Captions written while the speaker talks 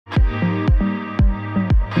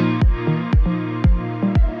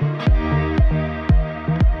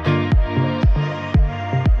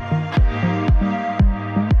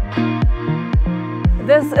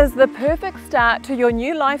is the perfect start to your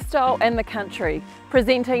new lifestyle in the country,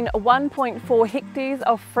 presenting 1.4 hectares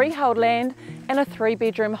of freehold land and a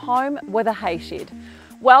 3-bedroom home with a hay shed.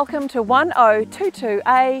 Welcome to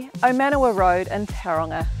 1022A Omanawa Road in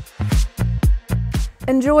Tauranga.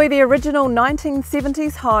 Enjoy the original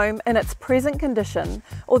 1970s home in its present condition,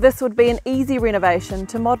 or this would be an easy renovation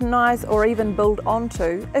to modernise or even build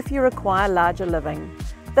onto if you require larger living.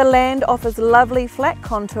 The land offers lovely flat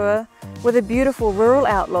contour with a beautiful rural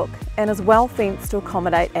outlook and is well fenced to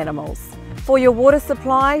accommodate animals. For your water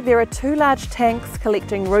supply, there are 2 large tanks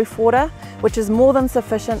collecting roof water, which is more than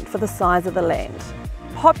sufficient for the size of the land.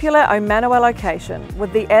 Popular Omanawa location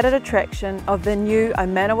with the added attraction of the new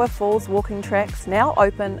Omanawa Falls walking tracks now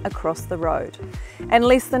open across the road, and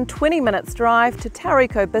less than 20 minutes drive to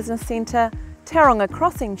Tauriko Business Centre, Tauranga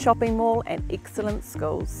Crossing Shopping Mall and excellent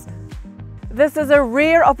schools. This is a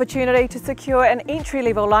rare opportunity to secure an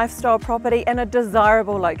entry-level lifestyle property in a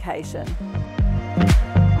desirable location.